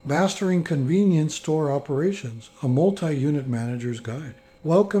Mastering Convenience Store Operations, a Multi-Unit Manager's Guide.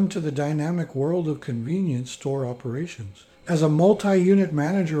 Welcome to the dynamic world of convenience store operations. As a multi-unit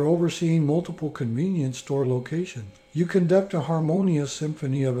manager overseeing multiple convenience store locations, you conduct a harmonious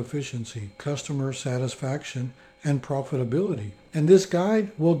symphony of efficiency, customer satisfaction, and profitability. And this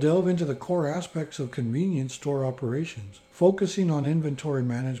guide will delve into the core aspects of convenience store operations, focusing on inventory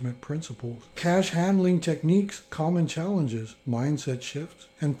management principles, cash handling techniques, common challenges, mindset shifts,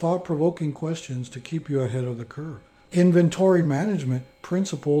 and thought-provoking questions to keep you ahead of the curve. Inventory management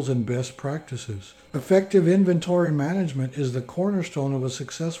principles and best practices. Effective inventory management is the cornerstone of a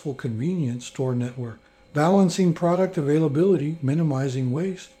successful convenience store network. Balancing product availability, minimizing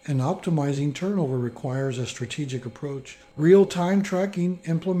waste, and optimizing turnover requires a strategic approach. Real-time tracking.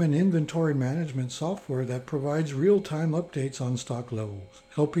 Implement inventory management software that provides real-time updates on stock levels,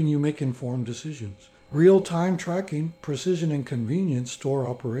 helping you make informed decisions. Real-time tracking, precision and convenience store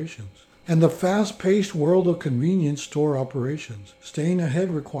operations. And the fast-paced world of convenience store operations, staying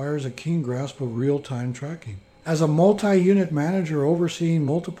ahead requires a keen grasp of real-time tracking. As a multi-unit manager overseeing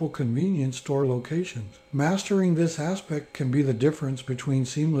multiple convenience store locations, mastering this aspect can be the difference between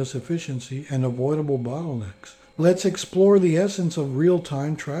seamless efficiency and avoidable bottlenecks. Let's explore the essence of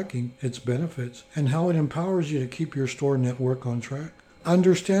real-time tracking, its benefits, and how it empowers you to keep your store network on track.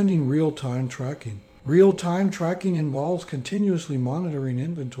 Understanding real-time tracking. Real-time tracking involves continuously monitoring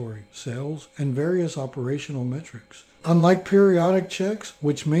inventory, sales, and various operational metrics. Unlike periodic checks,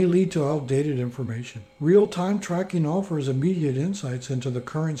 which may lead to outdated information, real-time tracking offers immediate insights into the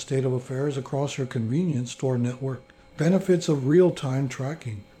current state of affairs across your convenience store network. Benefits of real-time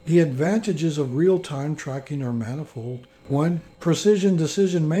tracking. The advantages of real-time tracking are manifold. 1. Precision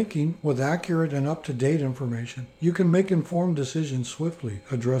decision making with accurate and up-to-date information. You can make informed decisions swiftly,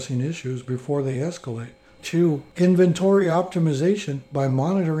 addressing issues before they escalate. 2. Inventory optimization by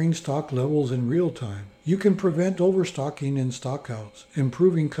monitoring stock levels in real time. You can prevent overstocking in stockouts,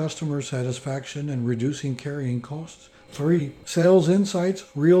 improving customer satisfaction and reducing carrying costs. 3. Sales insights.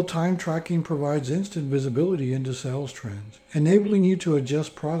 Real-time tracking provides instant visibility into sales trends, enabling you to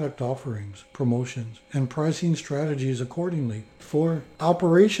adjust product offerings, promotions, and pricing strategies accordingly. 4.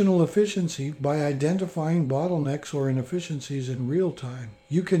 Operational efficiency. By identifying bottlenecks or inefficiencies in real time,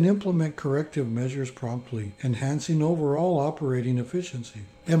 you can implement corrective measures promptly, enhancing overall operating efficiency.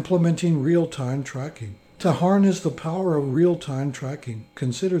 Implementing real-time tracking. To harness the power of real-time tracking,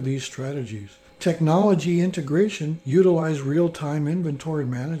 consider these strategies. Technology integration. Utilize real-time inventory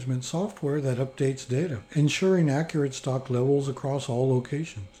management software that updates data, ensuring accurate stock levels across all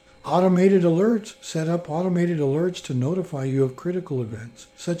locations. Automated alerts. Set up automated alerts to notify you of critical events,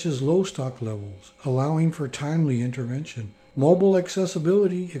 such as low stock levels, allowing for timely intervention. Mobile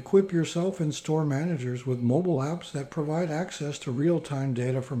accessibility. Equip yourself and store managers with mobile apps that provide access to real-time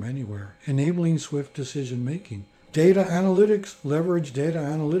data from anywhere, enabling swift decision-making. Data analytics. Leverage data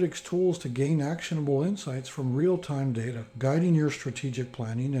analytics tools to gain actionable insights from real-time data, guiding your strategic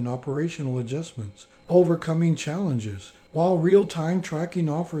planning and operational adjustments. Overcoming challenges. While real-time tracking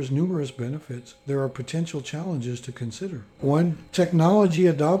offers numerous benefits, there are potential challenges to consider. 1. Technology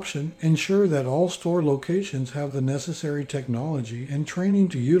adoption. Ensure that all store locations have the necessary technology and training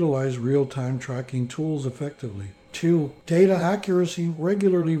to utilize real-time tracking tools effectively. 2. Data accuracy.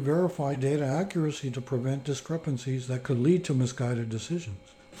 Regularly verify data accuracy to prevent discrepancies that could lead to misguided decisions.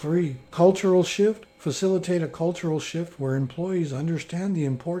 3. Cultural shift. Facilitate a cultural shift where employees understand the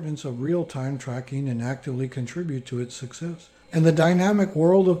importance of real-time tracking and actively contribute to its success. In the dynamic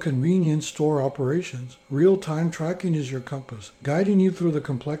world of convenience store operations, real-time tracking is your compass, guiding you through the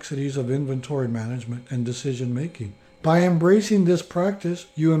complexities of inventory management and decision-making. By embracing this practice,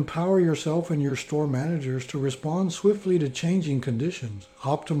 you empower yourself and your store managers to respond swiftly to changing conditions,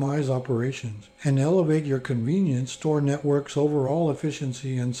 optimize operations, and elevate your convenience store network's overall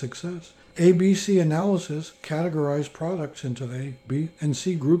efficiency and success. ABC analysis. Categorize products into A, B, and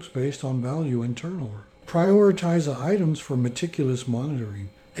C groups based on value and turnover. Prioritize items for meticulous monitoring.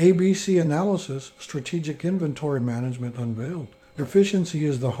 ABC analysis. Strategic inventory management unveiled. Efficiency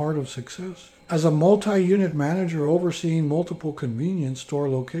is the heart of success. As a multi-unit manager overseeing multiple convenience store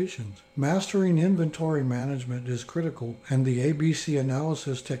locations, mastering inventory management is critical, and the ABC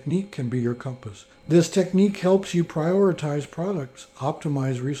analysis technique can be your compass. This technique helps you prioritize products,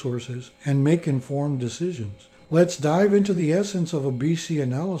 optimize resources, and make informed decisions. Let's dive into the essence of a BC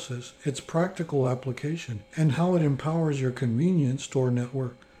analysis, its practical application, and how it empowers your convenience store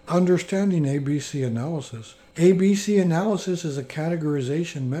network. Understanding ABC analysis. ABC analysis is a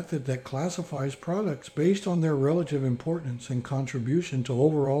categorization method that classifies products based on their relative importance and contribution to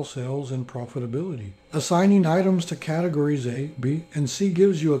overall sales and profitability. Assigning items to categories A, B, and C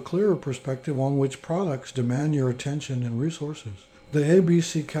gives you a clearer perspective on which products demand your attention and resources. The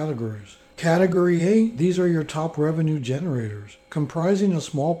ABC categories. Category A, these are your top revenue generators, comprising a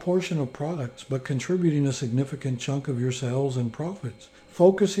small portion of products but contributing a significant chunk of your sales and profits.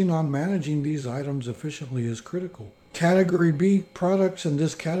 Focusing on managing these items efficiently is critical. Category B, products in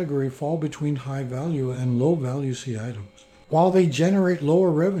this category fall between high value and low value C items. While they generate lower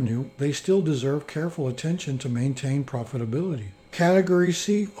revenue, they still deserve careful attention to maintain profitability. Category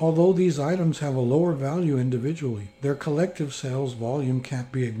C, although these items have a lower value individually, their collective sales volume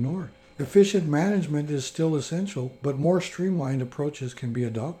can't be ignored. Efficient management is still essential, but more streamlined approaches can be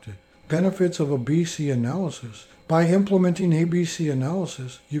adopted. Benefits of a BC analysis. By implementing ABC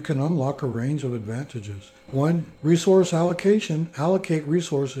analysis, you can unlock a range of advantages. 1. Resource allocation. Allocate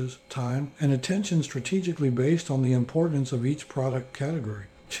resources, time, and attention strategically based on the importance of each product category.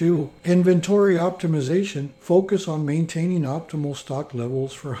 2. Inventory optimization. Focus on maintaining optimal stock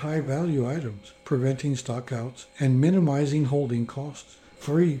levels for high-value items, preventing stockouts, and minimizing holding costs.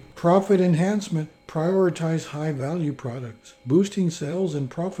 3. Profit enhancement. Prioritize high-value products, boosting sales and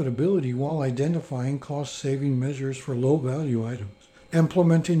profitability while identifying cost-saving measures for low-value items.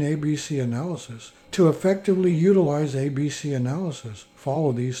 Implementing ABC analysis. To effectively utilize ABC analysis,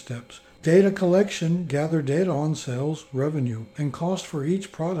 follow these steps. Data collection. Gather data on sales, revenue, and cost for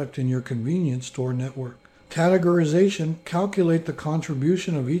each product in your convenience store network. Categorization. Calculate the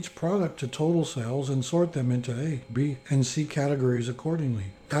contribution of each product to total sales and sort them into A, B, and C categories accordingly.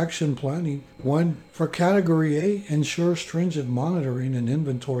 Action planning. 1. For category A, ensure stringent monitoring and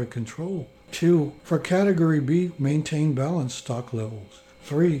inventory control. 2. For category B, maintain balanced stock levels.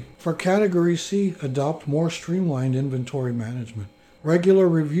 3. For category C, adopt more streamlined inventory management. Regular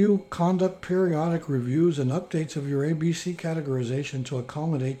review. Conduct periodic reviews and updates of your ABC categorization to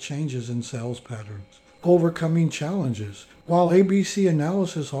accommodate changes in sales patterns. Overcoming challenges. While ABC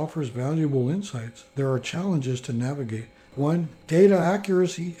analysis offers valuable insights, there are challenges to navigate. 1. Data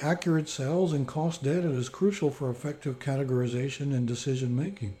accuracy. Accurate sales and cost data is crucial for effective categorization and decision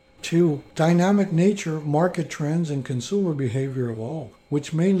making. 2. Dynamic nature. Market trends and consumer behavior evolve,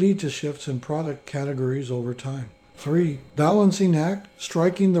 which may lead to shifts in product categories over time. 3. Balancing act.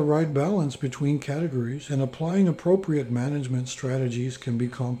 Striking the right balance between categories and applying appropriate management strategies can be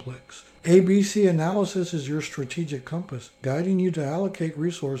complex. ABC analysis is your strategic compass, guiding you to allocate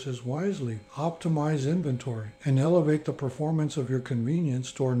resources wisely, optimize inventory, and elevate the performance of your convenience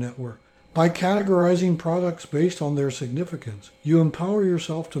store network. By categorizing products based on their significance, you empower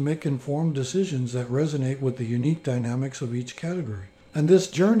yourself to make informed decisions that resonate with the unique dynamics of each category. In this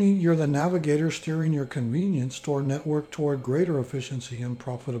journey, you're the navigator steering your convenience store network toward greater efficiency and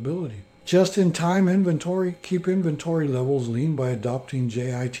profitability. Just-in-time inventory. Keep inventory levels lean by adopting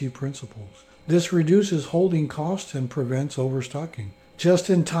JIT principles. This reduces holding costs and prevents overstocking.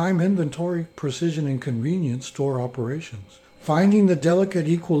 Just-in-time inventory. Precision and convenience store operations. Finding the delicate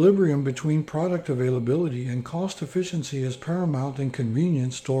equilibrium between product availability and cost efficiency is paramount in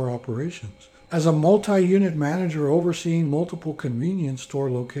convenience store operations. As a multi-unit manager overseeing multiple convenience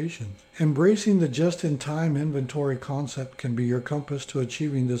store locations, embracing the just-in-time inventory concept can be your compass to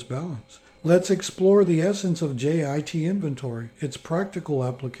achieving this balance. Let's explore the essence of JIT inventory, its practical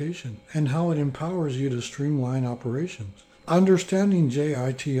application, and how it empowers you to streamline operations. Understanding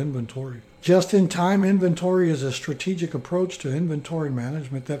JIT inventory. Just-in-time inventory is a strategic approach to inventory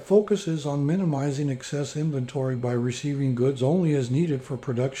management that focuses on minimizing excess inventory by receiving goods only as needed for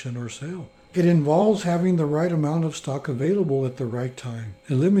production or sale. It involves having the right amount of stock available at the right time,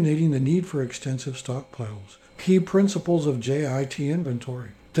 eliminating the need for extensive stockpiles. Key principles of JIT inventory.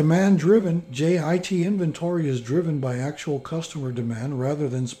 Demand-driven. JIT inventory is driven by actual customer demand rather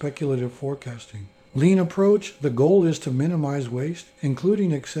than speculative forecasting. Lean approach. The goal is to minimize waste,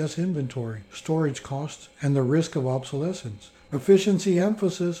 including excess inventory, storage costs, and the risk of obsolescence. Efficiency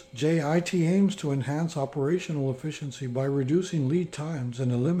emphasis. JIT aims to enhance operational efficiency by reducing lead times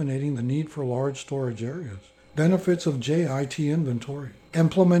and eliminating the need for large storage areas. Benefits of JIT inventory.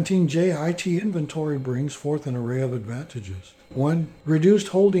 Implementing JIT inventory brings forth an array of advantages. 1. Reduced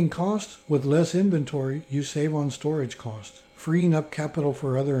holding costs. With less inventory, you save on storage costs, freeing up capital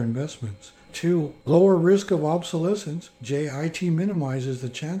for other investments. 2. Lower risk of obsolescence. JIT minimizes the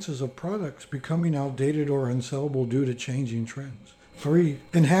chances of products becoming outdated or unsellable due to changing trends. 3.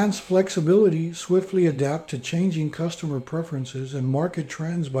 Enhanced flexibility. Swiftly adapt to changing customer preferences and market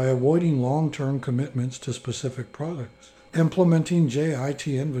trends by avoiding long-term commitments to specific products. Implementing JIT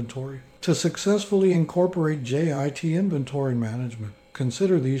inventory. To successfully incorporate JIT inventory management,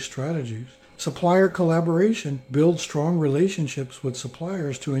 consider these strategies. Supplier collaboration. Build strong relationships with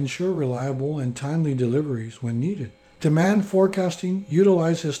suppliers to ensure reliable and timely deliveries when needed. Demand forecasting.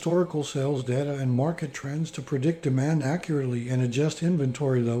 Utilize historical sales data and market trends to predict demand accurately and adjust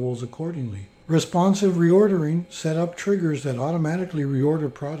inventory levels accordingly. Responsive reordering. Set up triggers that automatically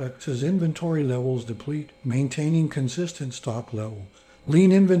reorder products as inventory levels deplete, maintaining consistent stock levels.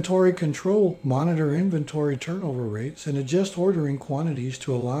 Lean inventory control. Monitor inventory turnover rates and adjust ordering quantities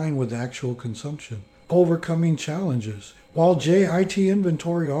to align with actual consumption. Overcoming challenges. While JIT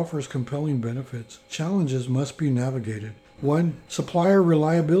inventory offers compelling benefits, challenges must be navigated. 1. Supplier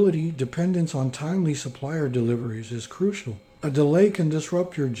reliability. Dependence on timely supplier deliveries is crucial. A delay can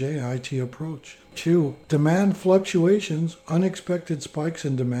disrupt your JIT approach. 2. Demand fluctuations. Unexpected spikes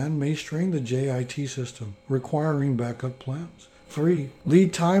in demand may strain the JIT system, requiring backup plans. 3.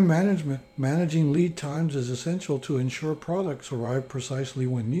 Lead time management. Managing lead times is essential to ensure products arrive precisely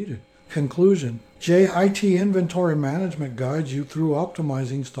when needed. Conclusion. JIT inventory management guides you through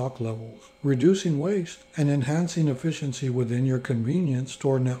optimizing stock levels, reducing waste, and enhancing efficiency within your convenience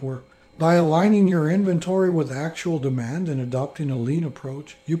store network. By aligning your inventory with actual demand and adopting a lean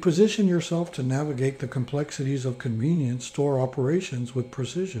approach, you position yourself to navigate the complexities of convenience store operations with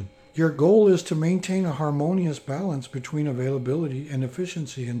precision. Your goal is to maintain a harmonious balance between availability and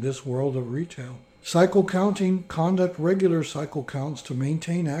efficiency in this world of retail. Cycle counting. Conduct regular cycle counts to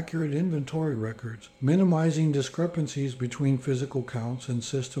maintain accurate inventory records, minimizing discrepancies between physical counts and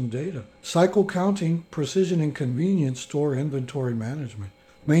system data. Cycle counting. Precision and convenience store inventory management.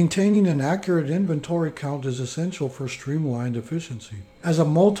 Maintaining an accurate inventory count is essential for streamlined efficiency. As a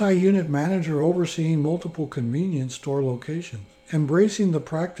multi-unit manager overseeing multiple convenience store locations, embracing the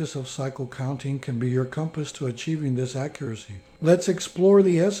practice of cycle counting can be your compass to achieving this accuracy. Let's explore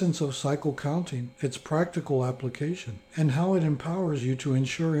the essence of cycle counting, its practical application, and how it empowers you to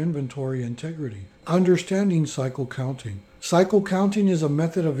ensure inventory integrity. Understanding cycle counting. Cycle counting is a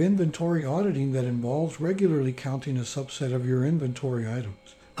method of inventory auditing that involves regularly counting a subset of your inventory items.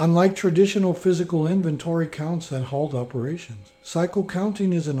 Unlike traditional physical inventory counts that halt operations, cycle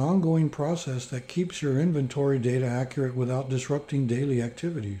counting is an ongoing process that keeps your inventory data accurate without disrupting daily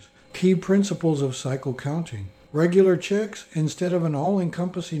activities. Key principles of cycle counting. Regular checks instead of an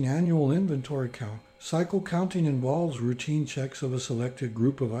all-encompassing annual inventory count. Cycle counting involves routine checks of a selected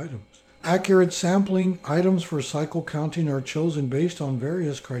group of items. Accurate sampling. Items for cycle counting are chosen based on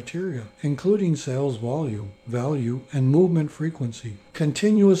various criteria, including sales volume, value, and movement frequency.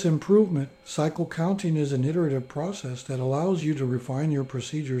 Continuous improvement. Cycle counting is an iterative process that allows you to refine your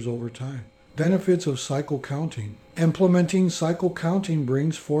procedures over time. Benefits of cycle counting. Implementing cycle counting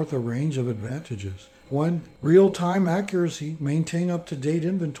brings forth a range of advantages. 1. Real-time accuracy. Maintain up-to-date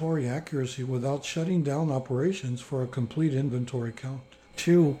inventory accuracy without shutting down operations for a complete inventory count.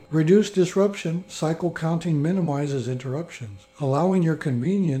 2. Reduce disruption. Cycle counting minimizes interruptions, allowing your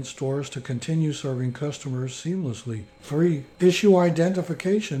convenience stores to continue serving customers seamlessly. 3. Issue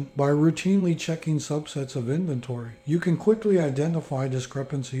identification. By routinely checking subsets of inventory, you can quickly identify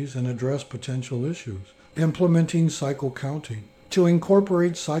discrepancies and address potential issues. Implementing cycle counting. To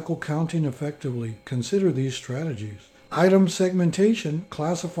incorporate cycle counting effectively, consider these strategies. Item segmentation.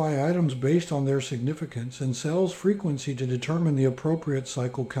 Classify items based on their significance and sales frequency to determine the appropriate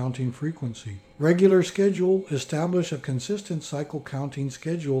cycle counting frequency. Regular schedule. Establish a consistent cycle counting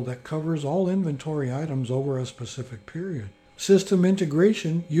schedule that covers all inventory items over a specific period. System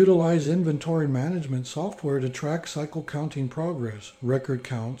integration. Utilize inventory management software to track cycle counting progress, record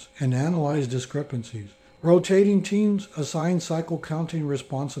counts, and analyze discrepancies. Rotating teams. Assign cycle counting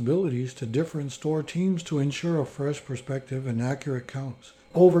responsibilities to different store teams to ensure a fresh perspective and accurate counts.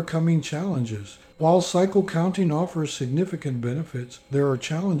 Overcoming challenges. While cycle counting offers significant benefits, there are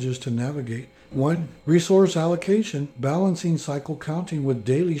challenges to navigate. 1. Resource allocation. Balancing cycle counting with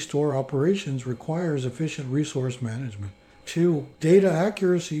daily store operations requires efficient resource management. 2. Data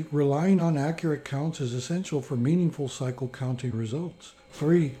accuracy. Relying on accurate counts is essential for meaningful cycle counting results.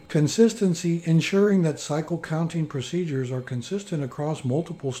 3. Consistency. Ensuring that cycle counting procedures are consistent across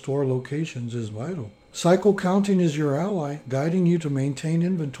multiple store locations is vital. Cycle counting is your ally, guiding you to maintain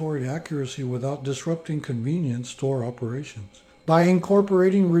inventory accuracy without disrupting convenience store operations. By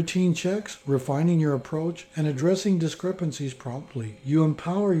incorporating routine checks, refining your approach, and addressing discrepancies promptly, you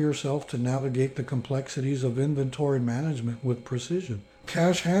empower yourself to navigate the complexities of inventory management with precision.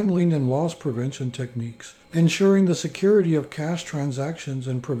 Cash handling and loss prevention techniques. Ensuring the security of cash transactions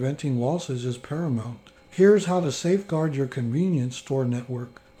and preventing losses is paramount. Here's how to safeguard your convenience store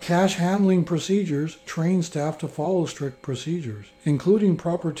network. Cash handling procedures train staff to follow strict procedures, including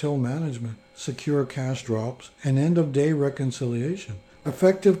proper till management, secure cash drops, and end-of-day reconciliation.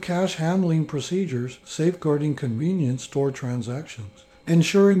 Effective cash handling procedures safeguarding convenience store transactions.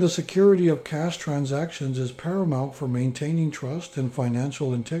 Ensuring the security of cash transactions is paramount for maintaining trust and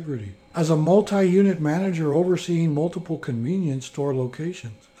financial integrity. As a multi-unit manager overseeing multiple convenience store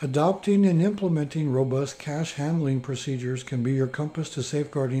locations, adopting and implementing robust cash handling procedures can be your compass to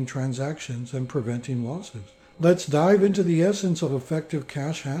safeguarding transactions and preventing losses. Let's dive into the essence of effective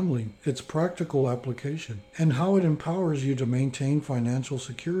cash handling, its practical application, and how it empowers you to maintain financial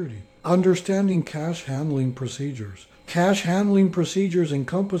security. Understanding cash handling procedures. Cash handling procedures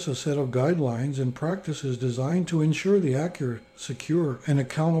encompass a set of guidelines and practices designed to ensure the accurate, secure, and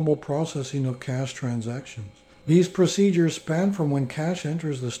accountable processing of cash transactions. These procedures span from when cash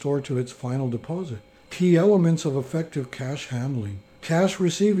enters the store to its final deposit. Key elements of effective cash handling. Cash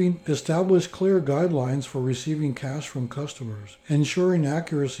receiving. Establish clear guidelines for receiving cash from customers, ensuring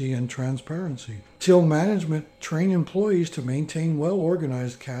accuracy and transparency. Till management. Train employees to maintain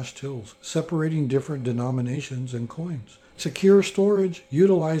well-organized cash tills, separating different denominations and coins. Secure storage.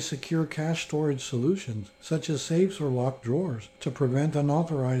 Utilize secure cash storage solutions, such as safes or locked drawers, to prevent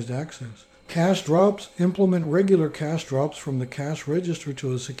unauthorized access. Cash drops. Implement regular cash drops from the cash register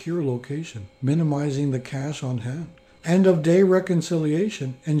to a secure location, minimizing the cash on hand. End-of-day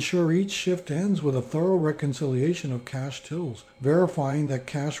reconciliation. Ensure each shift ends with a thorough reconciliation of cash tills, verifying that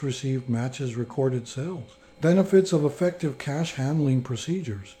cash received matches recorded sales. Benefits of effective cash handling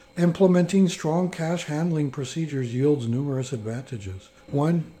procedures. Implementing strong cash handling procedures yields numerous advantages.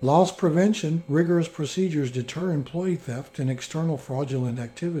 1. Loss prevention. Rigorous procedures deter employee theft and external fraudulent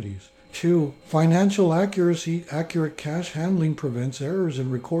activities. 2. Financial accuracy. Accurate cash handling prevents errors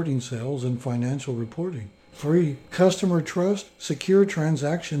in recording sales and financial reporting. 3. Customer trust. Secure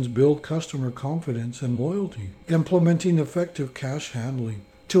transactions build customer confidence and loyalty. Implementing effective cash handling.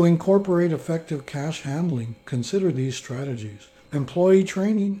 To incorporate effective cash handling, consider these strategies. Employee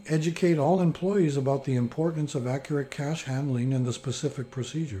training. Educate all employees about the importance of accurate cash handling and the specific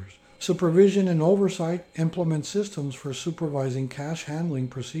procedures. Supervision and oversight. Implement systems for supervising cash handling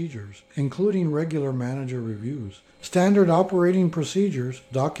procedures, including regular manager reviews. Standard operating procedures.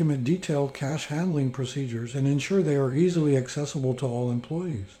 Document detailed cash handling procedures and ensure they are easily accessible to all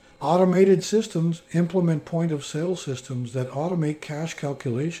employees. Automated systems. Implement point-of-sale systems that automate cash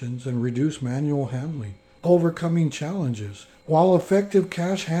calculations and reduce manual handling. Overcoming challenges. While effective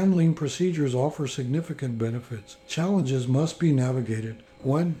cash handling procedures offer significant benefits, challenges must be navigated.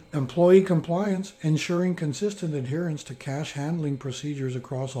 1. Employee compliance. Ensuring consistent adherence to cash handling procedures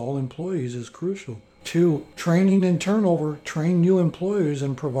across all employees is crucial. 2. Training and turnover. Train new employees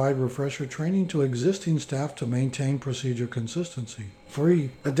and provide refresher training to existing staff to maintain procedure consistency.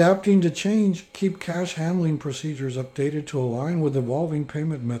 3. Adapting to change. Keep cash handling procedures updated to align with evolving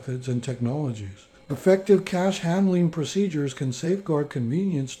payment methods and technologies. Effective cash handling procedures can safeguard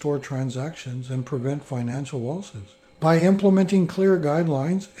convenience store transactions and prevent financial losses. By implementing clear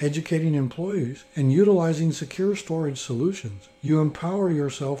guidelines, educating employees, and utilizing secure storage solutions, you empower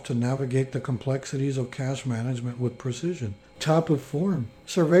yourself to navigate the complexities of cash management with precision. Top of form.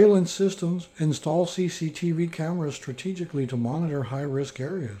 Surveillance systems. Install CCTV cameras strategically to monitor high-risk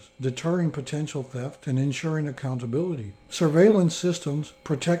areas, deterring potential theft and ensuring accountability. Surveillance systems.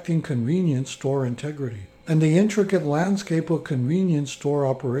 Protecting convenience store integrity and the intricate landscape of convenience store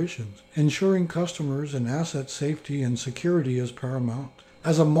operations, ensuring customers and asset safety and security is paramount.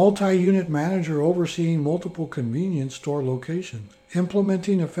 As a multi-unit manager overseeing multiple convenience store locations,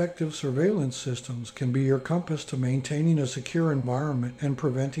 implementing effective surveillance systems can be your compass to maintaining a secure environment and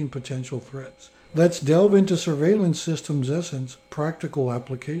preventing potential threats. Let's delve into surveillance systems' essence, practical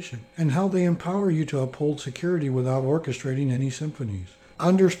application, and how they empower you to uphold security without orchestrating any symphonies.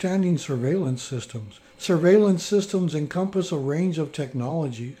 Understanding surveillance systems. Surveillance systems encompass a range of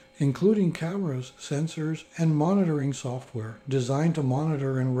technology, including cameras, sensors, and monitoring software designed to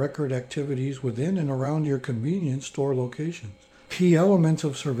monitor and record activities within and around your convenience store locations. Key elements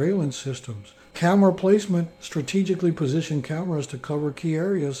of surveillance systems. Camera placement. Strategically position cameras to cover key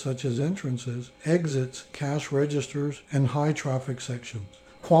areas such as entrances, exits, cash registers, and high traffic sections.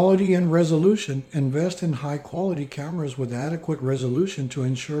 Quality and resolution. Invest in high-quality cameras with adequate resolution to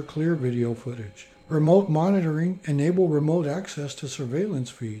ensure clear video footage. Remote monitoring. Enable remote access to surveillance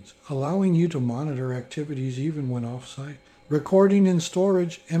feeds, allowing you to monitor activities even when off-site. Recording and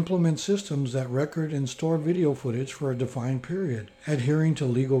storage. Implement systems that record and store video footage for a defined period, adhering to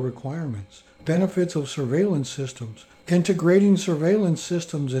legal requirements. Benefits of surveillance systems. Integrating surveillance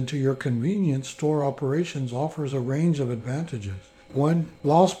systems into your convenience store operations offers a range of advantages. 1.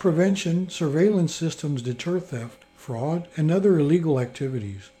 Loss prevention. Surveillance systems deter theft, fraud, and other illegal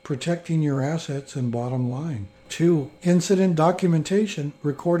activities, protecting your assets and bottom line. 2. Incident documentation.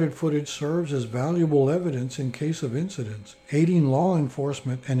 Recorded footage serves as valuable evidence in case of incidents, aiding law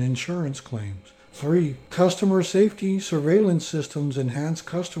enforcement and insurance claims. 3. Customer safety. Surveillance systems enhance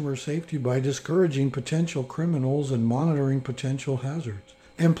customer safety by discouraging potential criminals and monitoring potential hazards.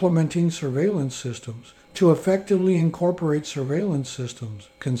 Implementing surveillance systems. To effectively incorporate surveillance systems,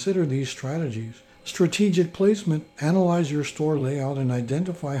 consider these strategies. Strategic placement. Analyze your store layout and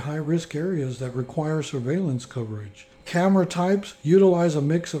identify high-risk areas that require surveillance coverage. Camera types. Utilize a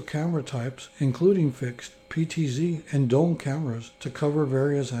mix of camera types, including fixed, PTZ, and dome cameras to cover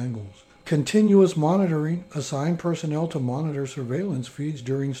various angles. Continuous monitoring. Assign personnel to monitor surveillance feeds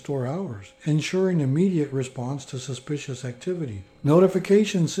during store hours, ensuring immediate response to suspicious activity.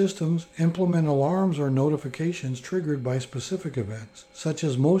 Notification systems. Implement alarms or notifications triggered by specific events, such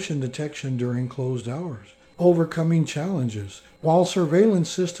as motion detection during closed hours. Overcoming challenges. While surveillance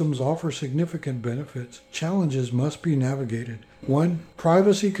systems offer significant benefits, challenges must be navigated. 1.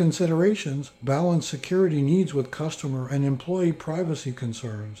 Privacy considerations. Balance security needs with customer and employee privacy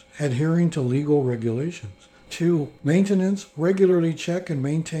concerns, adhering to legal regulations. 2. Maintenance. Regularly check and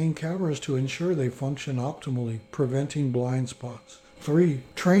maintain cameras to ensure they function optimally, preventing blind spots. 3.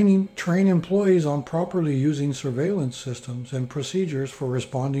 Training. Train employees on properly using surveillance systems and procedures for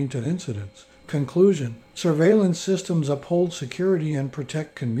responding to incidents. Conclusion. Surveillance systems uphold security and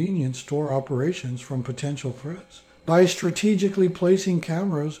protect convenience store operations from potential threats. By strategically placing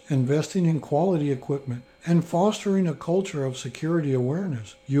cameras, investing in quality equipment, and fostering a culture of security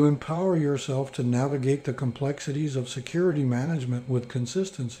awareness, you empower yourself to navigate the complexities of security management with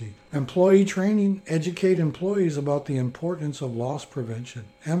consistency. Employee training. Educate employees about the importance of loss prevention,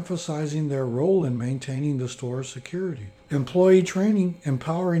 emphasizing their role in maintaining the store's security. Employee training.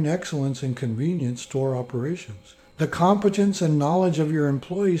 Empowering excellence in convenience store operations. The competence and knowledge of your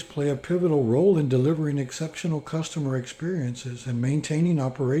employees play a pivotal role in delivering exceptional customer experiences and maintaining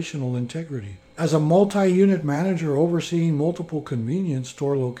operational integrity. As a multi-unit manager overseeing multiple convenience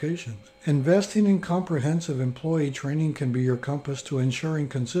store locations, investing in comprehensive employee training can be your compass to ensuring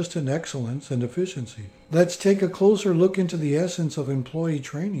consistent excellence and efficiency. Let's take a closer look into the essence of employee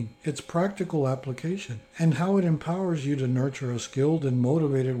training, its practical application, and how it empowers you to nurture a skilled and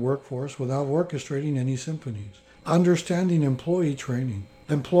motivated workforce without orchestrating any symphonies. Understanding employee training.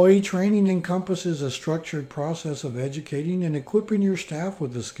 Employee training encompasses a structured process of educating and equipping your staff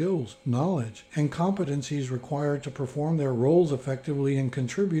with the skills, knowledge, and competencies required to perform their roles effectively and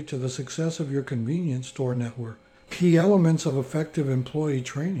contribute to the success of your convenience store network. Key elements of effective employee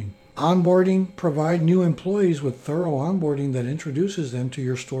training. Onboarding. Provide new employees with thorough onboarding that introduces them to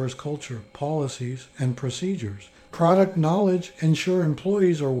your store's culture, policies, and procedures. Product knowledge. Ensure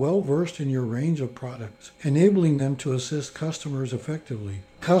employees are well versed in your range of products, enabling them to assist customers effectively.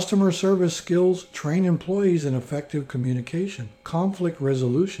 Customer service skills. Train employees in effective communication, conflict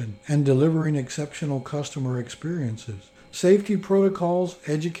resolution, and delivering exceptional customer experiences. Safety protocols.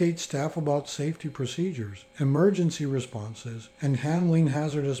 Educate staff about safety procedures, emergency responses, and handling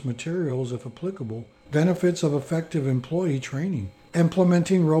hazardous materials if applicable. Benefits of effective employee training.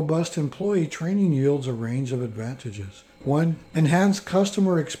 Implementing robust employee training yields a range of advantages. 1. Enhance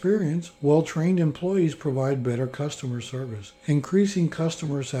customer experience. Well-trained employees provide better customer service, increasing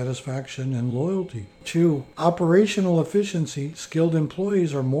customer satisfaction and loyalty. 2. Operational efficiency. Skilled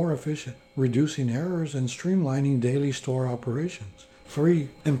employees are more efficient, reducing errors and streamlining daily store operations. 3.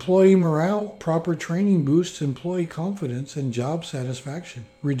 Employee morale. Proper training boosts employee confidence and job satisfaction,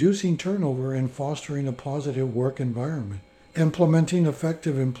 reducing turnover and fostering a positive work environment. Implementing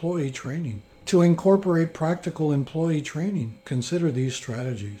effective employee training. To incorporate practical employee training, consider these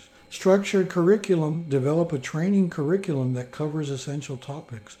strategies. Structured curriculum. Develop a training curriculum that covers essential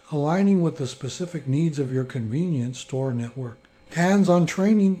topics, aligning with the specific needs of your convenience store network. Hands-on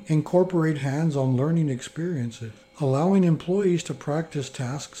training. Incorporate hands-on learning experiences, allowing employees to practice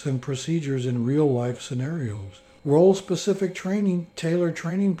tasks and procedures in real-life scenarios. Role-specific training. Tailor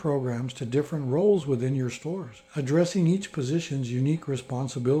training programs to different roles within your stores, addressing each position's unique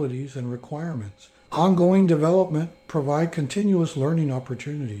responsibilities and requirements. Ongoing development. Provide continuous learning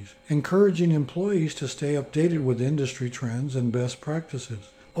opportunities, encouraging employees to stay updated with industry trends and best practices.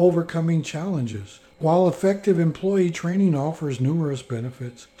 Overcoming challenges. While effective employee training offers numerous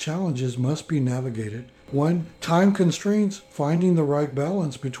benefits, challenges must be navigated. 1. Time constraints. Finding the right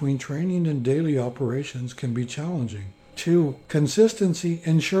balance between training and daily operations can be challenging. 2. Consistency.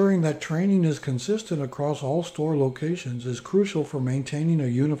 Ensuring that training is consistent across all store locations is crucial for maintaining a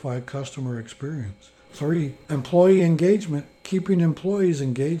unified customer experience. 3. Employee engagement. Keeping employees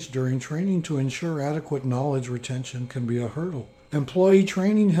engaged during training to ensure adequate knowledge retention can be a hurdle. Employee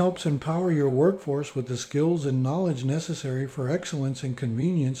training helps empower your workforce with the skills and knowledge necessary for excellence in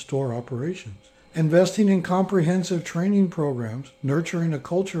convenience store operations. Investing in comprehensive training programs, nurturing a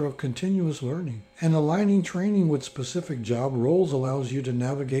culture of continuous learning, and aligning training with specific job roles allows you to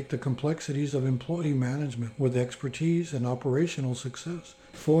navigate the complexities of employee management with expertise and operational success.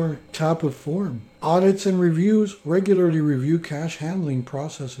 4. Top of form. Audits and reviews. Regularly review cash handling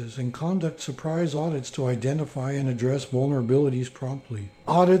processes and conduct surprise audits to identify and address vulnerabilities promptly.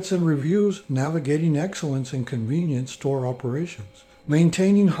 Audits and reviews. Navigating excellence in convenience store operations.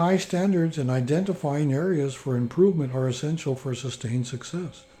 Maintaining high standards and identifying areas for improvement are essential for sustained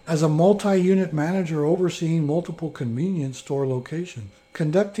success. As a multi-unit manager overseeing multiple convenience store locations,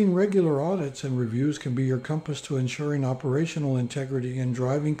 conducting regular audits and reviews can be your compass to ensuring operational integrity and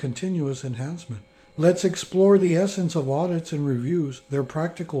driving continuous enhancement. Let's explore the essence of audits and reviews, their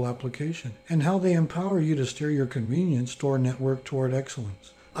practical application, and how they empower you to steer your convenience store network toward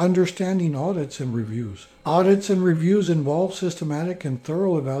excellence. Understanding audits and reviews. Audits and reviews involve systematic and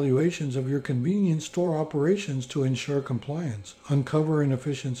thorough evaluations of your convenience store operations to ensure compliance, uncover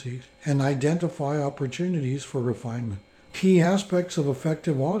inefficiencies, and identify opportunities for refinement. Key aspects of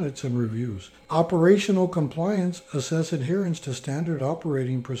effective audits and reviews. Operational compliance. Assess adherence to standard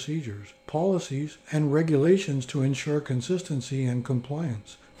operating procedures, policies, and regulations to ensure consistency and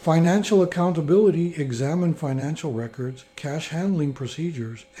compliance. Financial accountability. Examine financial records, cash handling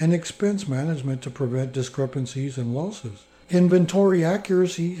procedures, and expense management to prevent discrepancies and losses. Inventory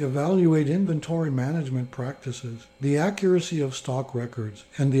accuracy. Evaluate inventory management practices, the accuracy of stock records,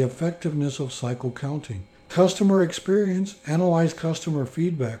 and the effectiveness of cycle counting. Customer experience. Analyze customer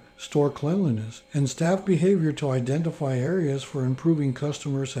feedback, store cleanliness, and staff behavior to identify areas for improving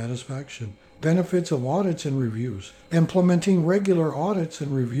customer satisfaction. Benefits of audits and reviews. Implementing regular audits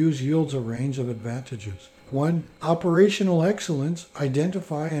and reviews yields a range of advantages. 1. Operational excellence.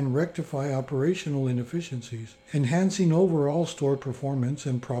 Identify and rectify operational inefficiencies, enhancing overall store performance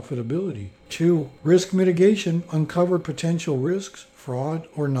and profitability. 2. Risk mitigation. Uncover potential risks, fraud,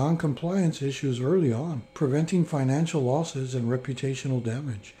 or non-compliance issues early on, preventing financial losses and reputational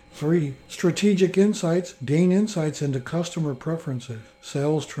damage. 3. Strategic insights. Gain insights into customer preferences,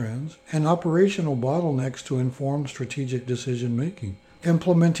 sales trends, and operational bottlenecks to inform strategic decision making.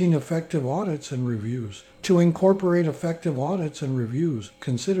 Implementing effective audits and reviews. To incorporate effective audits and reviews,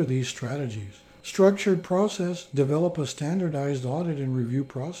 consider these strategies. Structured process. Develop a standardized audit and review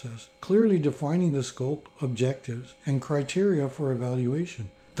process, clearly defining the scope, objectives, and criteria for evaluation.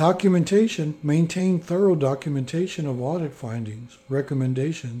 Documentation. Maintain thorough documentation of audit findings,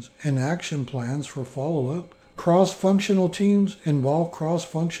 recommendations, and action plans for follow-up. Cross-functional teams. Involve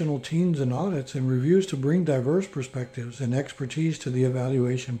cross-functional teams in audits and reviews to bring diverse perspectives and expertise to the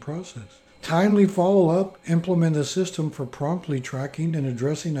evaluation process. Timely follow-up. Implement a system for promptly tracking and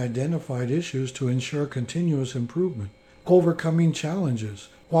addressing identified issues to ensure continuous improvement. Overcoming challenges.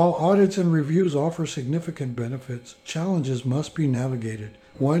 While audits and reviews offer significant benefits, challenges must be navigated.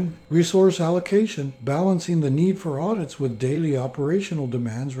 1. Resource allocation. Balancing the need for audits with daily operational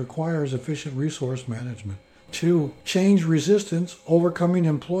demands requires efficient resource management. 2. Change resistance. Overcoming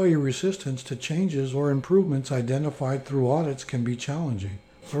employee resistance to changes or improvements identified through audits can be challenging.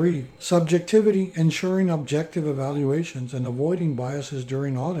 3. Subjectivity. Ensuring objective evaluations and avoiding biases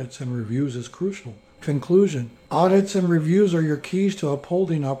during audits and reviews is crucial. Conclusion. Audits and reviews are your keys to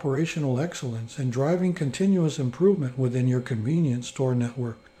upholding operational excellence and driving continuous improvement within your convenience store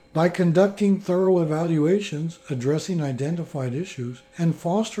network. By conducting thorough evaluations, addressing identified issues, and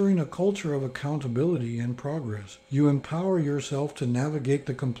fostering a culture of accountability and progress, you empower yourself to navigate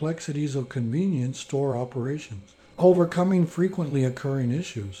the complexities of convenience store operations. Overcoming frequently occurring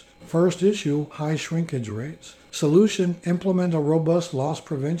issues. First issue, high shrinkage rates. Solution, implement a robust loss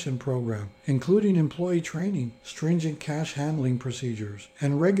prevention program, including employee training, stringent cash handling procedures,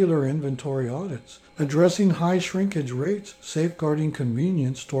 and regular inventory audits. Addressing high shrinkage rates, safeguarding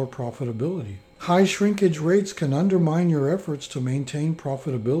convenience store profitability. High shrinkage rates can undermine your efforts to maintain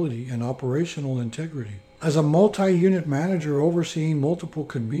profitability and operational integrity. As a multi-unit manager overseeing multiple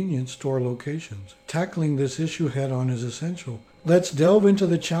convenience store locations, tackling this issue head-on is essential. Let's delve into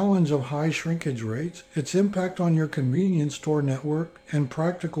the challenge of high shrinkage rates, its impact on your convenience store network, and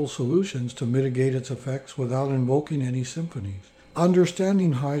practical solutions to mitigate its effects without invoking any symphonies.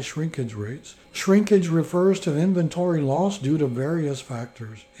 Understanding high shrinkage rates. Shrinkage refers to inventory loss due to various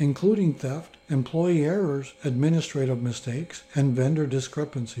factors, including theft, employee errors, administrative mistakes, and vendor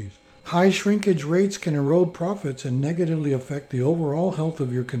discrepancies. High shrinkage rates can erode profits and negatively affect the overall health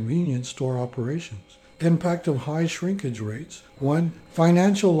of your convenience store operations. Impact of high shrinkage rates. 1.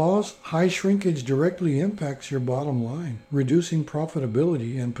 Financial loss. High shrinkage directly impacts your bottom line, reducing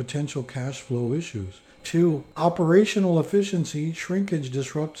profitability and potential cash flow issues. 2. Operational efficiency. Shrinkage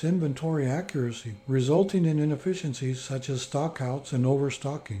disrupts inventory accuracy, resulting in inefficiencies such as stockouts and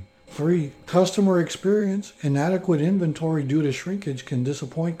overstocking. 3. Customer experience. Inadequate inventory due to shrinkage can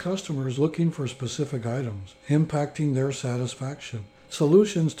disappoint customers looking for specific items, impacting their satisfaction.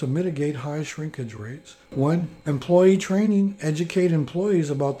 Solutions to mitigate high shrinkage rates. 1. Employee training. Educate employees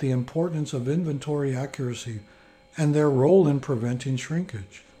about the importance of inventory accuracy and their role in preventing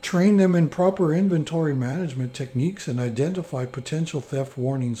shrinkage. Train them in proper inventory management techniques and identify potential theft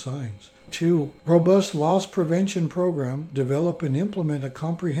warning signs. 2. Robust loss prevention program. Develop and implement a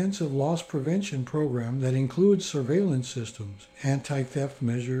comprehensive loss prevention program that includes surveillance systems, anti-theft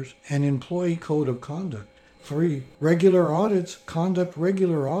measures, and employee code of conduct. 3. Regular audits. Conduct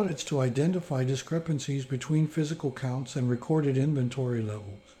regular audits to identify discrepancies between physical counts and recorded inventory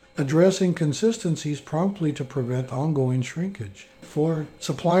levels. Address inconsistencies promptly to prevent ongoing shrinkage. 4.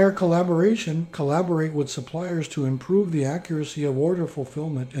 Supplier collaboration. Collaborate with suppliers to improve the accuracy of order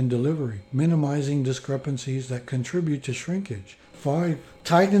fulfillment and delivery, minimizing discrepancies that contribute to shrinkage. 5.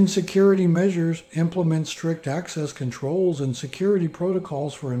 Tighten security measures. Implement strict access controls and security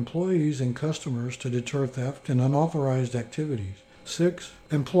protocols for employees and customers to deter theft and unauthorized activities. 6.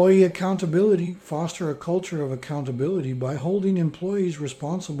 Employee accountability. Foster a culture of accountability by holding employees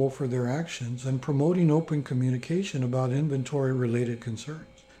responsible for their actions and promoting open communication about inventory-related concerns.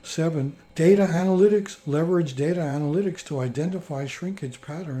 7. Data analytics. Leverage data analytics to identify shrinkage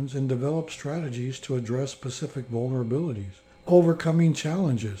patterns and develop strategies to address specific vulnerabilities. Overcoming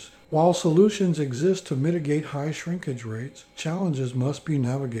challenges. While solutions exist to mitigate high shrinkage rates, challenges must be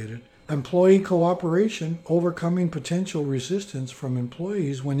navigated. Employee cooperation. Overcoming potential resistance from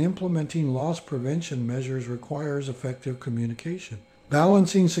employees when implementing loss prevention measures requires effective communication.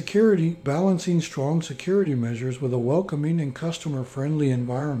 Balancing security. Balancing strong security measures with a welcoming and customer-friendly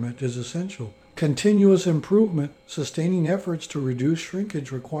environment is essential. Continuous improvement. Sustaining efforts to reduce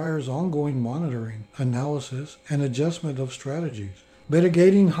shrinkage requires ongoing monitoring, analysis, and adjustment of strategies.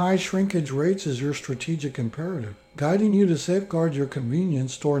 Mitigating high shrinkage rates is your strategic imperative, guiding you to safeguard your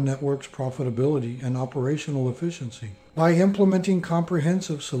convenience store network's profitability and operational efficiency. By implementing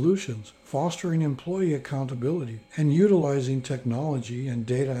comprehensive solutions, fostering employee accountability, and utilizing technology and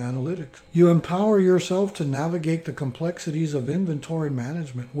data analytics, you empower yourself to navigate the complexities of inventory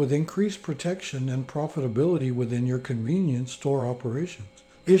management with increased protection and profitability within your convenience store operations.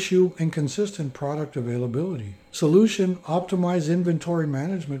 Issue and consistent product availability. Solution: optimize inventory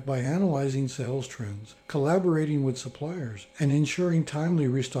management by analyzing sales trends, collaborating with suppliers, and ensuring timely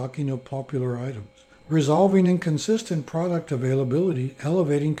restocking of popular items. Resolving inconsistent product availability,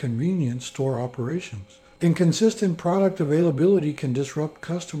 elevating convenience store operations. Inconsistent product availability can disrupt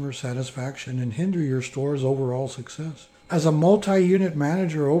customer satisfaction and hinder your store's overall success. As a multi-unit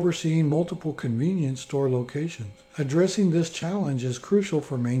manager overseeing multiple convenience store locations, addressing this challenge is crucial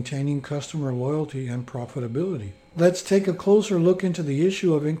for maintaining customer loyalty and profitability. Let's take a closer look into the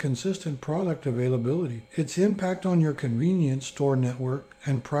issue of inconsistent product availability, its impact on your convenience store network,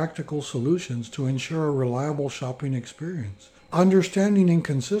 and practical solutions to ensure a reliable shopping experience. Understanding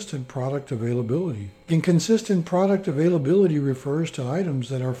inconsistent product availability. Inconsistent product availability refers to items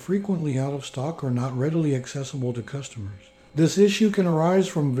that are frequently out of stock or not readily accessible to customers. This issue can arise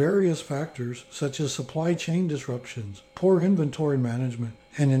from various factors such as supply chain disruptions, poor inventory management,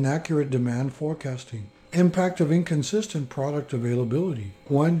 and inaccurate demand forecasting. Impact of inconsistent product availability.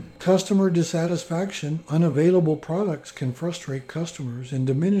 1. Customer dissatisfaction. Unavailable products can frustrate customers and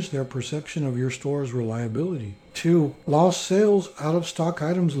diminish their perception of your store's reliability. 2. Lost sales. Out-of-stock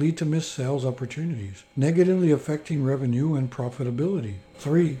items lead to missed sales opportunities, negatively affecting revenue and profitability.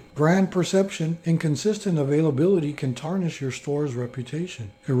 3. Brand perception. Inconsistent availability can tarnish your store's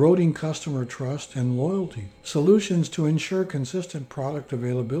reputation, eroding customer trust and loyalty. Solutions to ensure consistent product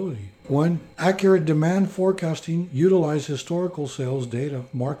availability. 1. Accurate demand forecasting. Utilize historical sales data,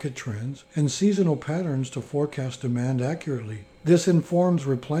 market trends, and seasonal patterns to forecast demand accurately. This informs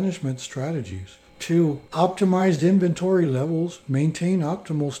replenishment strategies. 2. Optimized inventory levels. Maintain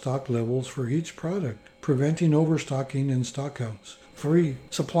optimal stock levels for each product, preventing overstocking and stockouts. 3.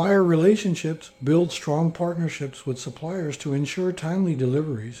 Supplier relationships. Build strong partnerships with suppliers to ensure timely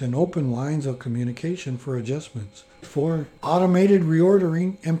deliveries and open lines of communication for adjustments. 4. Automated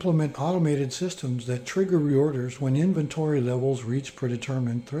reordering. Implement automated systems that trigger reorders when inventory levels reach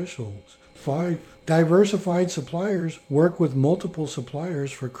predetermined thresholds. 5. Diversified suppliers work with multiple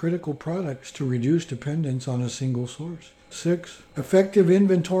suppliers for critical products to reduce dependence on a single source. 6. Effective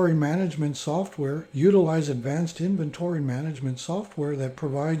inventory management software utilize advanced inventory management software that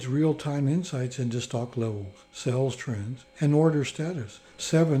provides real-time insights into stock levels, sales trends, and order status.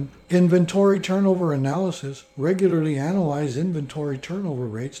 7. Inventory turnover analysis regularly analyze inventory turnover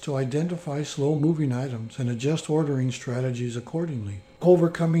rates to identify slow-moving items and adjust ordering strategies accordingly.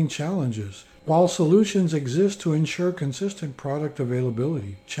 Overcoming challenges. While solutions exist to ensure consistent product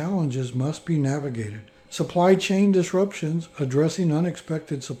availability, challenges must be navigated. Supply chain disruptions. Addressing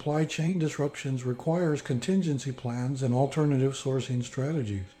unexpected supply chain disruptions requires contingency plans and alternative sourcing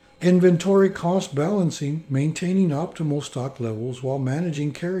strategies. Inventory cost balancing. Maintaining optimal stock levels while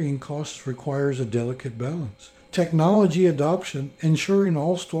managing carrying costs requires a delicate balance. Technology adoption. Ensuring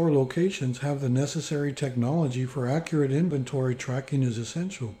all store locations have the necessary technology for accurate inventory tracking is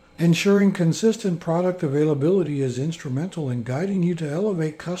essential. Ensuring consistent product availability is instrumental in guiding you to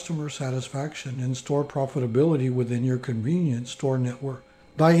elevate customer satisfaction and store profitability within your convenience store network.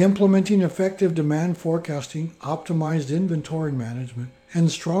 By implementing effective demand forecasting, optimized inventory management, and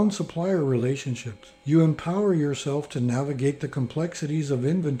strong supplier relationships, you empower yourself to navigate the complexities of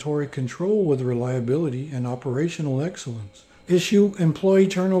inventory control with reliability and operational excellence. Issue employee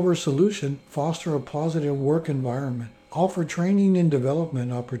turnover solution. Foster a positive work environment. Offer training and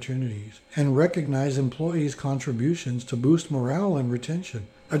development opportunities, and recognize employees' contributions to boost morale and retention.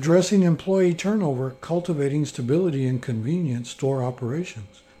 Addressing employee turnover, cultivating stability in convenience store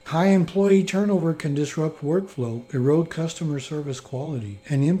operations. High employee turnover can disrupt workflow, erode customer service quality,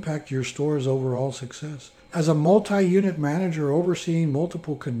 and impact your store's overall success. As a multi-unit manager overseeing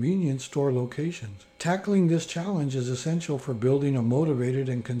multiple convenience store locations, tackling this challenge is essential for building a motivated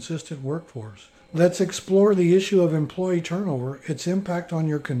and consistent workforce. Let's explore the issue of employee turnover, its impact on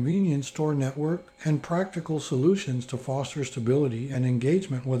your convenience store network, and practical solutions to foster stability and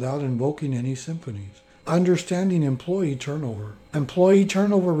engagement without invoking any symphonies. Understanding employee turnover. Employee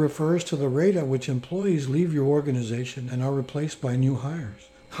turnover refers to the rate at which employees leave your organization and are replaced by new hires.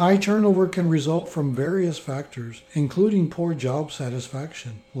 High turnover can result from various factors, including poor job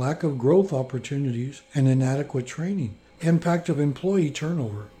satisfaction, lack of growth opportunities, and inadequate training. Impact of employee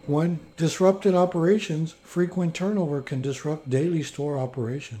turnover. 1. Disrupted operations. Frequent turnover can disrupt daily store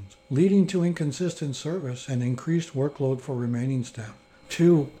operations, leading to inconsistent service and increased workload for remaining staff.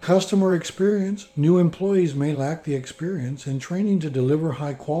 2. Customer experience. New employees may lack the experience and training to deliver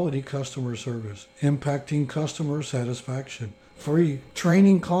high-quality customer service, impacting customer satisfaction. 3.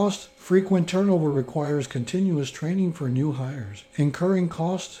 Training costs. Frequent turnover requires continuous training for new hires, incurring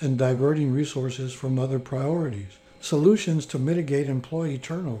costs and diverting resources from other priorities. Solutions to mitigate employee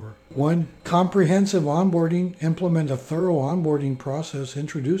turnover. 1. Comprehensive onboarding. Implement a thorough onboarding process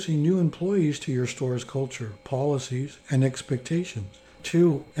introducing new employees to your store's culture, policies, and expectations.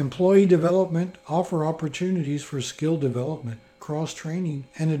 2. Employee development. Offer opportunities for skill development, cross-training,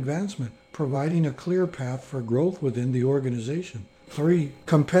 and advancement, providing a clear path for growth within the organization. 3.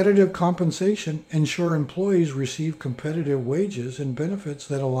 Competitive compensation. Ensure employees receive competitive wages and benefits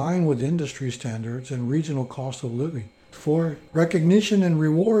that align with industry standards and regional cost of living. 4. Recognition and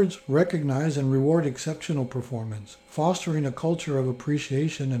rewards. Recognize and reward exceptional performance, fostering a culture of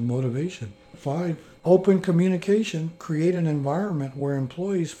appreciation and motivation. 5. Open communication. Create an environment where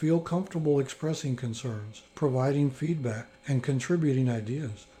employees feel comfortable expressing concerns, providing feedback, and contributing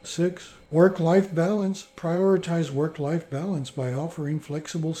ideas. 6. Work-life balance. Prioritize work-life balance by offering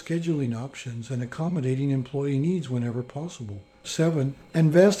flexible scheduling options and accommodating employee needs whenever possible. 7.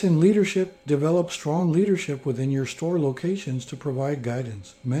 Invest in leadership. Develop strong leadership within your store locations to provide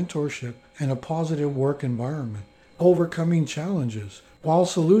guidance, mentorship, and a positive work environment. Overcoming challenges. While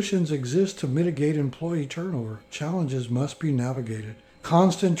solutions exist to mitigate employee turnover, challenges must be navigated.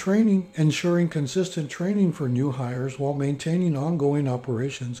 Constant training. Ensuring consistent training for new hires while maintaining ongoing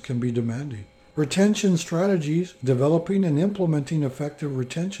operations can be demanding. Retention strategies. Developing and implementing effective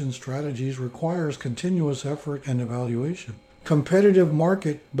retention strategies requires continuous effort and evaluation. Competitive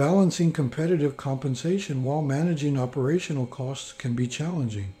market. Balancing competitive compensation while managing operational costs can be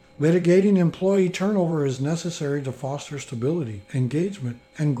challenging. Mitigating employee turnover is necessary to foster stability, engagement,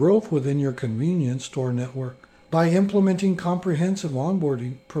 and growth within your convenience store network. By implementing comprehensive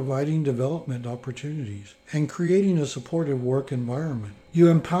onboarding, providing development opportunities, and creating a supportive work environment, you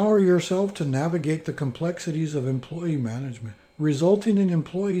empower yourself to navigate the complexities of employee management, resulting in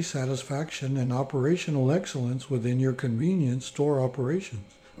employee satisfaction and operational excellence within your convenience store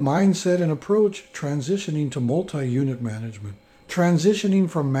operations. Mindset and approach. Transitioning to multi-unit management. Transitioning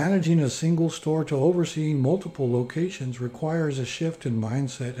from managing a single store to overseeing multiple locations requires a shift in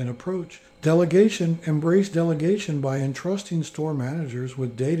mindset and approach. Delegation. Embrace delegation by entrusting store managers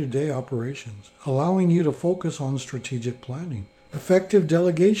with day-to-day operations, allowing you to focus on strategic planning. Effective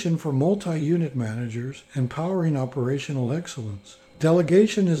delegation for multi-unit managers, empowering operational excellence.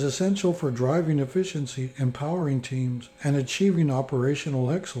 Delegation is essential for driving efficiency, empowering teams, and achieving operational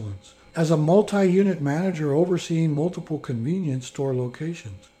excellence. As a multi-unit manager overseeing multiple convenience store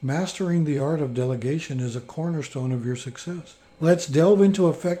locations, mastering the art of delegation is a cornerstone of your success. Let's delve into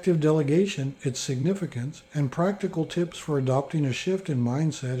effective delegation, its significance, and practical tips for adopting a shift in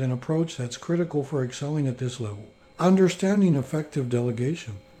mindset and approach that's critical for excelling at this level. Understanding effective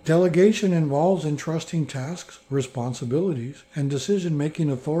delegation. Delegation involves entrusting tasks, responsibilities, and decision-making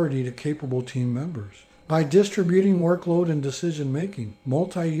authority to capable team members. By distributing workload and decision-making,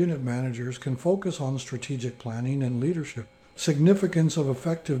 multi-unit managers can focus on strategic planning and leadership. Significance of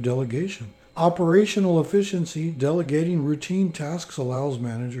effective delegation. Operational efficiency. Delegating routine tasks allows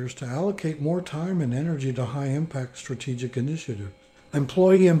managers to allocate more time and energy to high-impact strategic initiatives.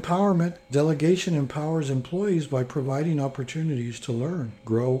 Employee empowerment. Delegation empowers employees by providing opportunities to learn,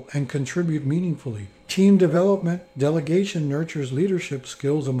 grow, and contribute meaningfully. Team development. Delegation nurtures leadership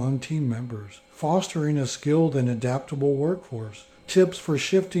skills among team members, fostering a skilled and adaptable workforce. Tips for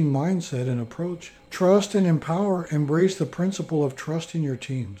shifting mindset and approach. Trust and empower. Embrace the principle of trusting your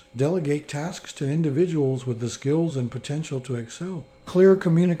teams. Delegate tasks to individuals with the skills and potential to excel. Clear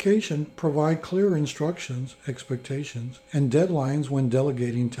communication. Provide clear instructions, expectations, and deadlines when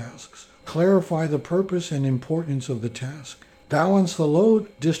delegating tasks. Clarify the purpose and importance of the task. Balance the load.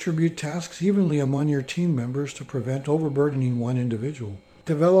 Distribute tasks evenly among your team members to prevent overburdening one individual.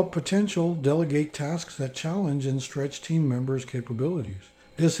 Develop potential. Delegate tasks that challenge and stretch team members' capabilities.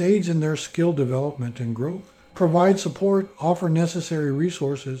 This aids in their skill development and growth. Provide support. Offer necessary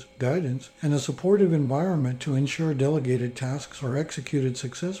resources, guidance, and a supportive environment to ensure delegated tasks are executed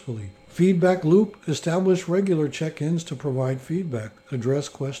successfully. Feedback loop. Establish regular check-ins to provide feedback, address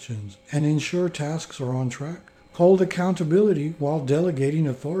questions, and ensure tasks are on track. Hold accountability. While delegating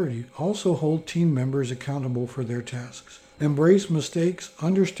authority, also hold team members accountable for their tasks. Embrace mistakes.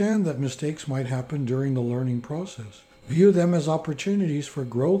 Understand that mistakes might happen during the learning process. View them as opportunities for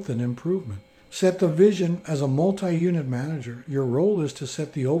growth and improvement. Set the vision. As a multi-unit manager, your role is to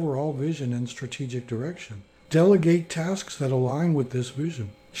set the overall vision and strategic direction. Delegate tasks that align with this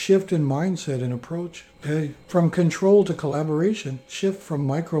vision. Shift in mindset and approach. From control to collaboration. Shift from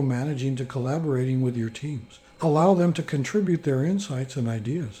micromanaging to collaborating with your teams. Allow them to contribute their insights and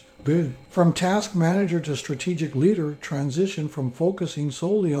ideas. From task manager to strategic leader. Transition from focusing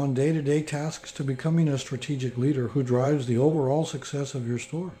solely on day-to-day tasks to becoming a strategic leader who drives the overall success of your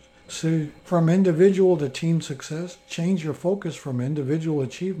stores. From individual to team success. Change your focus from individual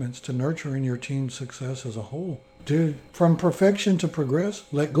achievements to nurturing your team's success as a whole. From perfection to progress.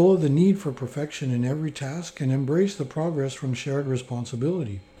 Let go of the need for perfection in every task and embrace the progress from shared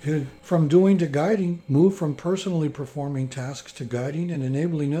responsibility. From doing to guiding. Move from personally performing tasks to guiding and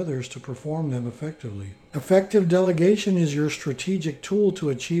enabling others to perform them effectively. Effective delegation is your strategic tool to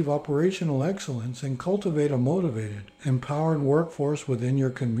achieve operational excellence and cultivate a motivated, empowered workforce within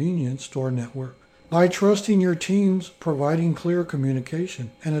your convenience store network. By trusting your teams, providing clear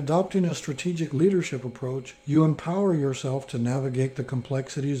communication, and adopting a strategic leadership approach, you empower yourself to navigate the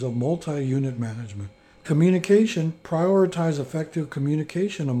complexities of multi-unit management. Communication. Prioritize effective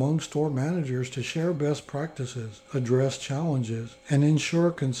communication among store managers to share best practices, address challenges, and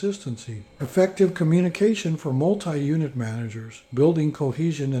ensure consistency. Effective communication for multi-unit managers, building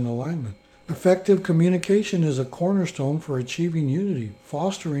cohesion and alignment. Effective communication is a cornerstone for achieving unity,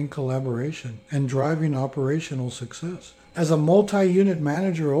 fostering collaboration, and driving operational success. As a multi-unit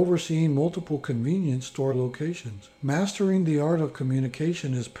manager overseeing multiple convenience store locations, mastering the art of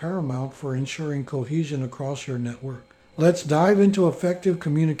communication is paramount for ensuring cohesion across your network. Let's dive into effective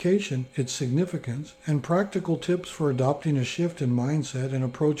communication, its significance, and practical tips for adopting a shift in mindset and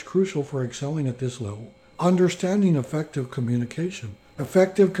approach crucial for excelling at this level. Understanding effective communication.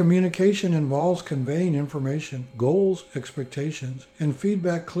 Effective communication involves conveying information, goals, expectations, and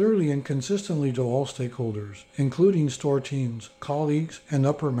feedback clearly and consistently to all stakeholders, including store teams, colleagues, and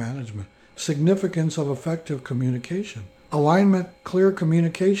upper management. Significance of effective communication. Alignment. Clear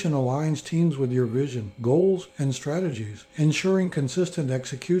communication aligns teams with your vision, goals, and strategies, ensuring consistent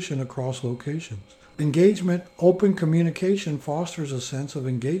execution across locations. Engagement. Open communication fosters a sense of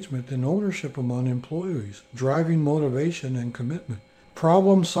engagement and ownership among employees, driving motivation and commitment.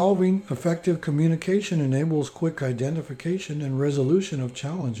 Problem solving. Effective communication enables quick identification and resolution of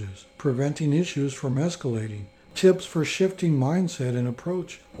challenges, preventing issues from escalating. Tips for shifting mindset and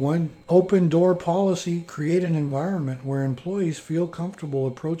approach. 1. Open door policy. Create an environment where employees feel comfortable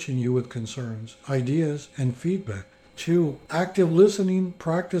approaching you with concerns, ideas, and feedback. 2. Active listening.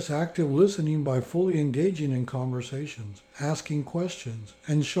 Practice active listening by fully engaging in conversations, asking questions,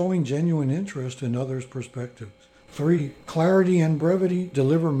 and showing genuine interest in others' perspectives. 3. Clarity and brevity.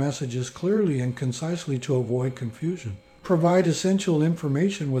 Deliver messages clearly and concisely to avoid confusion. Provide essential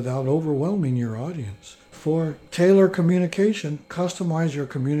information without overwhelming your audience. 4. Tailor communication. Customize your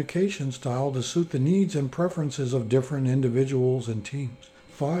communication style to suit the needs and preferences of different individuals and teams.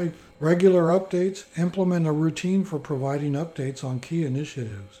 5. Regular updates. Implement a routine for providing updates on key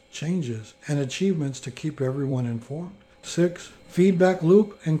initiatives, changes, and achievements to keep everyone informed. 6. Feedback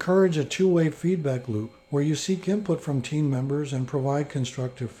loop. Encourage a two-way feedback loop where you seek input from team members and provide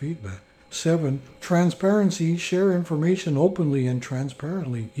constructive feedback. 7. Transparency. Share information openly and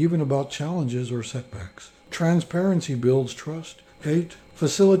transparently, even about challenges or setbacks. Transparency builds trust. 8.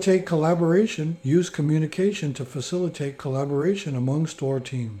 Facilitate collaboration. Use communication to facilitate collaboration among store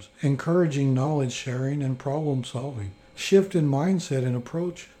teams, encouraging knowledge sharing and problem solving. Shift in mindset and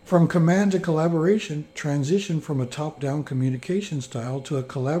approach. From command to collaboration, transition from a top-down communication style to a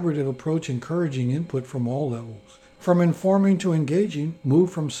collaborative approach encouraging input from all levels. From informing to engaging,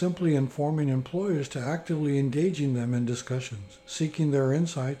 move from simply informing employers to actively engaging them in discussions, seeking their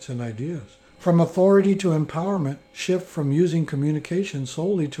insights and ideas. From authority to empowerment, shift from using communication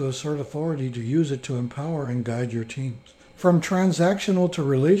solely to assert authority to use it to empower and guide your teams. From transactional to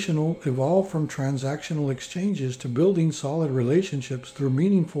relational, evolve from transactional exchanges to building solid relationships through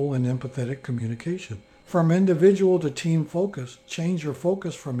meaningful and empathetic communication. From individual to team focus, change your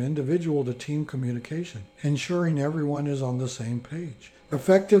focus from individual to team communication, ensuring everyone is on the same page.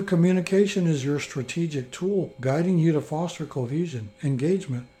 Effective communication is your strategic tool, guiding you to foster cohesion,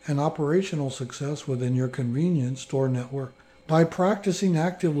 engagement, and operational success within your convenience store network. By practicing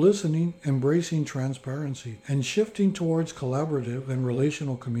active listening, embracing transparency, and shifting towards collaborative and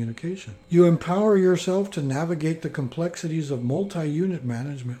relational communication, you empower yourself to navigate the complexities of multi-unit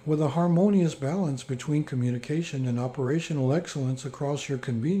management with a harmonious balance between communication and operational excellence across your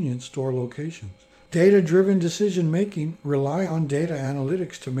convenience store locations. Data-driven decision-making. Rely on data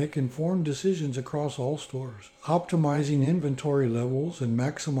analytics to make informed decisions across all stores, optimizing inventory levels and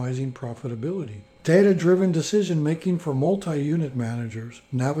maximizing profitability. Data-driven decision-making for multi-unit managers,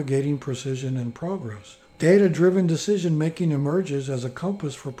 navigating precision and progress. Data-driven decision-making emerges as a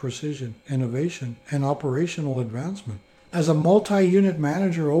compass for precision, innovation, and operational advancement. As a multi-unit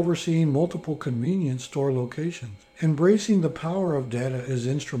manager overseeing multiple convenience store locations, embracing the power of data is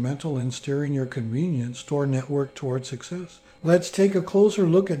instrumental in steering your convenience store network toward success. Let's take a closer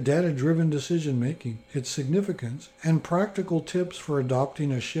look at data-driven decision-making, its significance, and practical tips for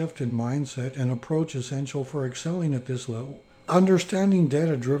adopting a shift in mindset and approach essential for excelling at this level. Understanding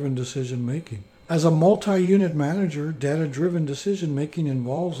data-driven decision-making. As a multi-unit manager, data-driven decision-making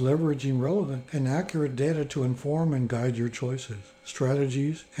involves leveraging relevant and accurate data to inform and guide your choices,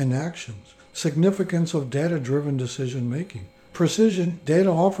 strategies, and actions. Significance of data-driven decision-making. Precision. Data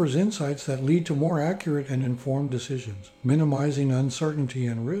offers insights that lead to more accurate and informed decisions, minimizing uncertainty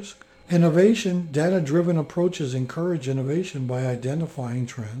and risk. Innovation. Data-driven approaches encourage innovation by identifying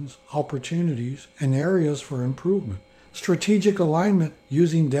trends, opportunities, and areas for improvement. Strategic alignment.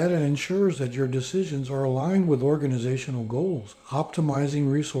 Using data ensures that your decisions are aligned with organizational goals, optimizing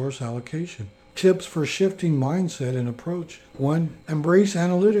resource allocation. Tips for shifting mindset and approach. 1. Embrace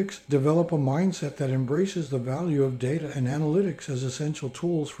analytics. Develop a mindset that embraces the value of data and analytics as essential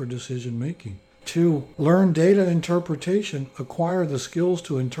tools for decision making. 2. Learn data interpretation. Acquire the skills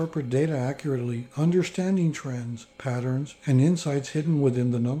to interpret data accurately, understanding trends, patterns, and insights hidden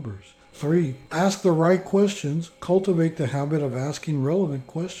within the numbers. 3. Ask the right questions. Cultivate the habit of asking relevant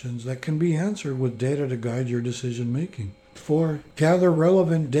questions that can be answered with data to guide your decision making. 4. Gather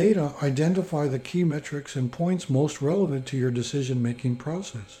relevant data. Identify the key metrics and points most relevant to your decision-making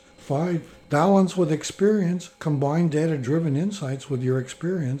process. 5. Balance with experience. Combine data-driven insights with your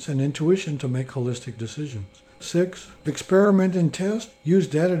experience and intuition to make holistic decisions. 6. Experiment and test. Use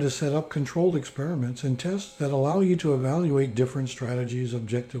data to set up controlled experiments and tests that allow you to evaluate different strategies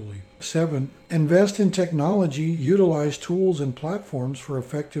objectively. 7. Invest in technology. Utilize tools and platforms for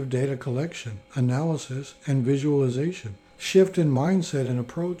effective data collection, analysis, and visualization. Shift in mindset and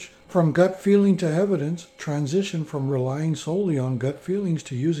approach. From gut feeling to evidence, transition from relying solely on gut feelings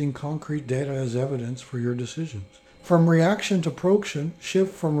to using concrete data as evidence for your decisions. From reaction to proaction,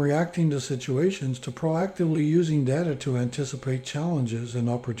 shift from reacting to situations to proactively using data to anticipate challenges and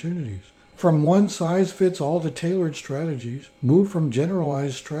opportunities. From one size fits all to tailored strategies, move from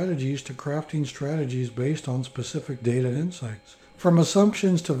generalized strategies to crafting strategies based on specific data insights. From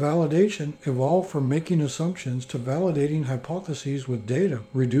assumptions to validation, evolve from making assumptions to validating hypotheses with data,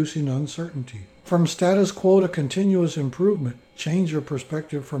 reducing uncertainty. From status quo to continuous improvement, change your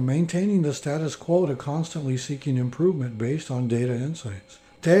perspective from maintaining the status quo to constantly seeking improvement based on data insights.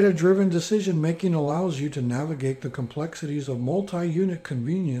 Data-driven decision-making allows you to navigate the complexities of multi-unit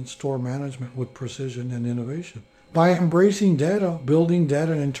convenience store management with precision and innovation. By embracing data, building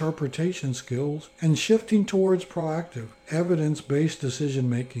data interpretation skills, and shifting towards proactive, evidence-based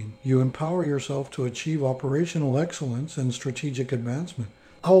decision-making, you empower yourself to achieve operational excellence and strategic advancement.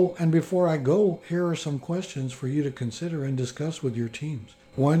 Oh, and before I go, here are some questions for you to consider and discuss with your teams.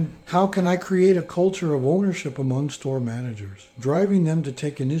 1. How can I create a culture of ownership among store managers, driving them to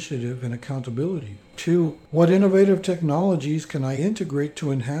take initiative and accountability? 2. What innovative technologies can I integrate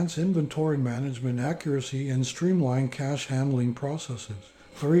to enhance inventory management accuracy and streamline cash handling processes?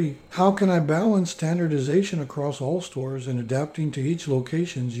 3. How can I balance standardization across all stores and adapting to each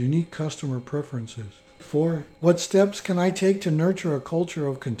location's unique customer preferences? 4. What steps can I take to nurture a culture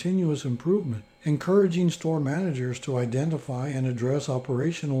of continuous improvement, encouraging store managers to identify and address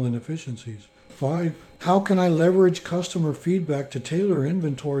operational inefficiencies? 5. How can I leverage customer feedback to tailor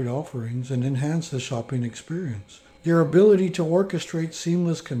inventory offerings and enhance the shopping experience? Your ability to orchestrate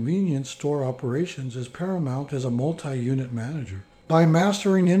seamless convenience store operations is paramount as a multi-unit manager. By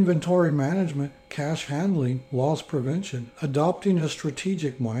mastering inventory management, cash handling, loss prevention, adopting a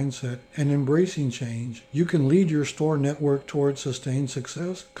strategic mindset, and embracing change, you can lead your store network towards sustained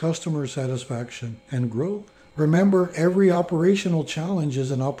success, customer satisfaction, and growth. Remember, every operational challenge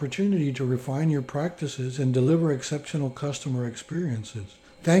is an opportunity to refine your practices and deliver exceptional customer experiences.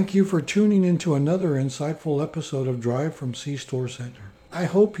 Thank you for tuning into another insightful episode of Drive from C-Store Center. I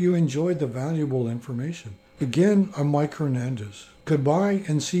hope you enjoyed the valuable information. Again, I'm Mike Hernandez. Goodbye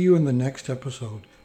and see you in the next episode.